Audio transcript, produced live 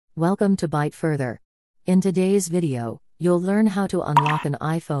Welcome to Byte Further. In today's video, you'll learn how to unlock an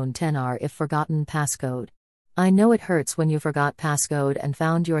iPhone XR if forgotten passcode. I know it hurts when you forgot passcode and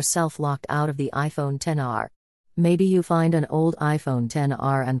found yourself locked out of the iPhone XR. Maybe you find an old iPhone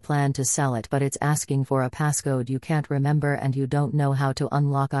XR and plan to sell it, but it's asking for a passcode you can't remember and you don't know how to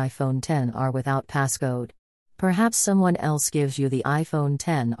unlock iPhone XR without passcode. Perhaps someone else gives you the iPhone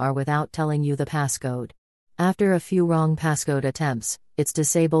XR without telling you the passcode. After a few wrong passcode attempts, it's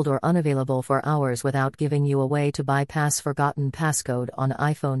disabled or unavailable for hours without giving you a way to bypass forgotten passcode on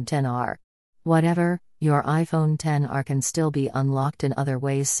iPhone XR. Whatever, your iPhone XR can still be unlocked in other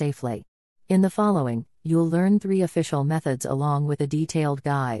ways safely. In the following, you'll learn 3 official methods along with a detailed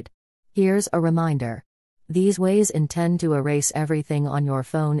guide. Here's a reminder. These ways intend to erase everything on your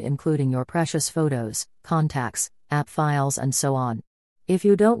phone, including your precious photos, contacts, app files, and so on. If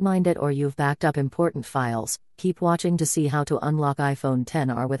you don't mind it or you've backed up important files, keep watching to see how to unlock iPhone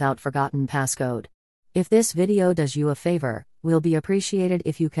XR without forgotten passcode. If this video does you a favor, we'll be appreciated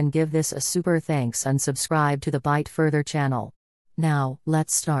if you can give this a super thanks and subscribe to the Byte Further channel. Now,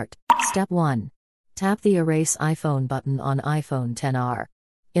 let's start. Step 1. Tap the Erase iPhone button on iPhone XR.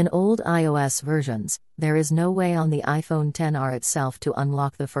 In old iOS versions, there is no way on the iPhone XR itself to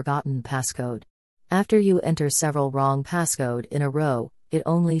unlock the forgotten passcode. After you enter several wrong passcode in a row, it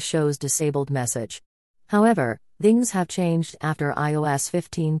only shows disabled message. However, things have changed after iOS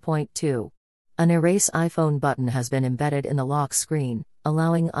 15.2. An Erase iPhone button has been embedded in the lock screen,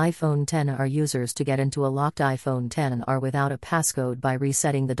 allowing iPhone XR users to get into a locked iPhone XR without a passcode by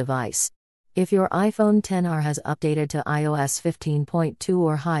resetting the device. If your iPhone XR has updated to iOS 15.2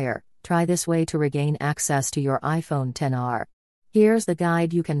 or higher, try this way to regain access to your iPhone XR. Here's the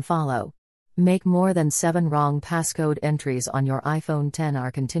guide you can follow. Make more than 7 wrong passcode entries on your iPhone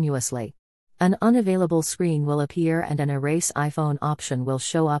XR continuously. An unavailable screen will appear and an Erase iPhone option will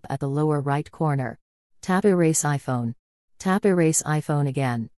show up at the lower right corner. Tap Erase iPhone. Tap Erase iPhone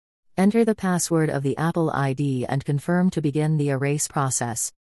again. Enter the password of the Apple ID and confirm to begin the erase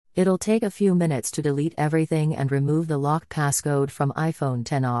process. It'll take a few minutes to delete everything and remove the locked passcode from iPhone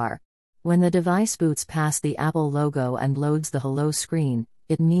XR. When the device boots past the Apple logo and loads the hello screen,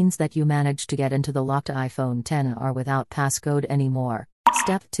 it means that you managed to get into the locked iPhone XR without passcode anymore.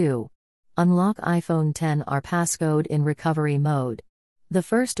 Step 2. Unlock iPhone XR passcode in recovery mode. The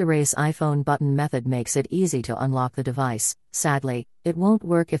first Erase iPhone button method makes it easy to unlock the device. Sadly, it won't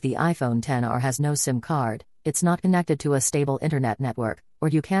work if the iPhone XR has no SIM card, it's not connected to a stable internet network, or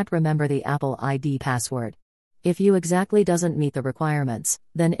you can't remember the Apple ID password. If you exactly doesn't meet the requirements,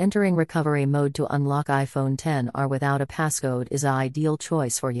 then entering recovery mode to unlock iPhone XR without a passcode is an ideal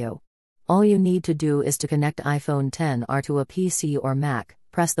choice for you. All you need to do is to connect iPhone XR to a PC or Mac,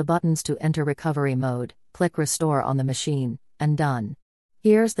 press the buttons to enter recovery mode, click Restore on the machine, and done.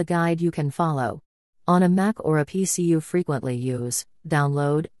 Here's the guide you can follow. On a Mac or a PC you frequently use,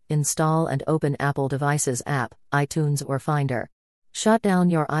 download, install and open Apple devices app, iTunes or Finder. Shut down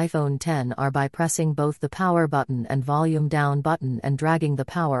your iPhone XR by pressing both the power button and volume down button and dragging the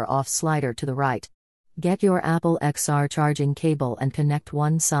power off slider to the right. Get your Apple XR charging cable and connect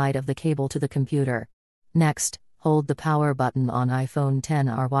one side of the cable to the computer. Next, hold the power button on iPhone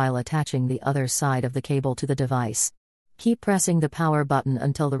XR while attaching the other side of the cable to the device. Keep pressing the power button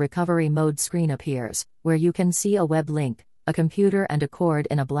until the recovery mode screen appears, where you can see a web link, a computer and a cord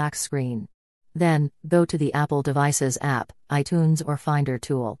in a black screen. Then, go to the Apple devices app, iTunes or Finder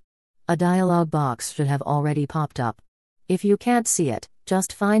tool. A dialog box should have already popped up. If you can't see it,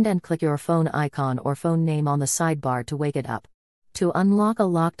 just find and click your phone icon or phone name on the sidebar to wake it up. To unlock a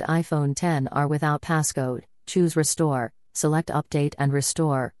locked iPhone XR without passcode, choose Restore, select Update and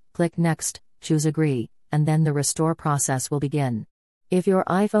Restore, click Next, choose Agree, and then the restore process will begin. If your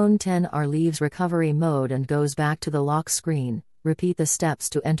iPhone XR leaves recovery mode and goes back to the lock screen, repeat the steps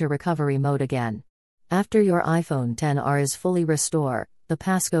to enter recovery mode again. After your iPhone XR is fully restored, the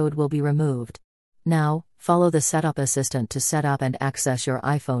passcode will be removed. Now, follow the Setup Assistant to set up and access your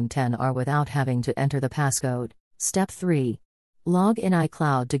iPhone XR without having to enter the passcode. Step 3. Log in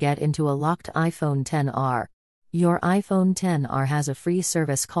iCloud to get into a locked iPhone XR. Your iPhone XR has a free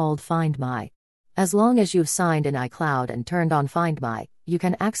service called Find My. As long as you've signed in iCloud and turned on Find My, you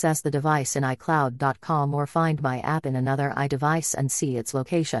can access the device in iCloud.com or Find My app in another iDevice and see its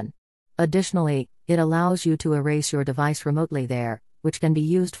location. Additionally, it allows you to erase your device remotely there, which can be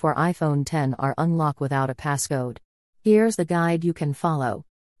used for iPhone XR unlock without a passcode. Here's the guide you can follow.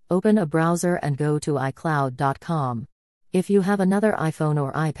 Open a browser and go to iCloud.com. If you have another iPhone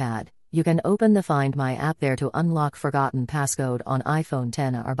or iPad, you can open the Find My app there to unlock forgotten passcode on iPhone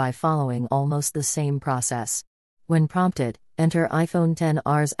XR by following almost the same process. When prompted, Enter iPhone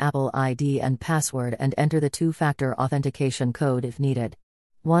XR's Apple ID and password and enter the two-factor authentication code if needed.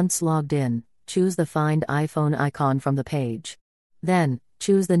 Once logged in, choose the Find iPhone icon from the page. Then,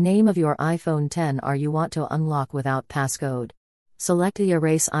 choose the name of your iPhone XR you want to unlock without passcode. Select the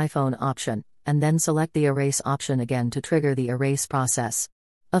Erase iPhone option, and then select the Erase option again to trigger the erase process.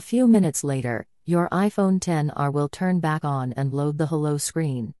 A few minutes later, your iPhone XR will turn back on and load the Hello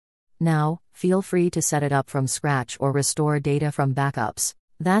screen. Now, feel free to set it up from scratch or restore data from backups.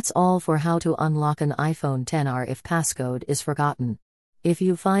 That's all for how to unlock an iPhone XR if passcode is forgotten. If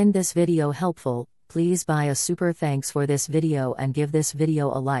you find this video helpful, please buy a super thanks for this video and give this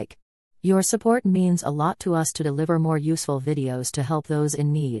video a like. Your support means a lot to us to deliver more useful videos to help those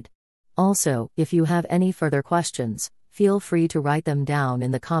in need. Also, if you have any further questions, feel free to write them down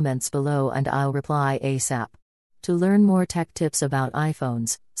in the comments below and I'll reply ASAP. To learn more tech tips about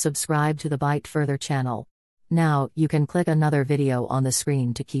iPhones, subscribe to the Byte Further channel. Now, you can click another video on the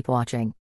screen to keep watching.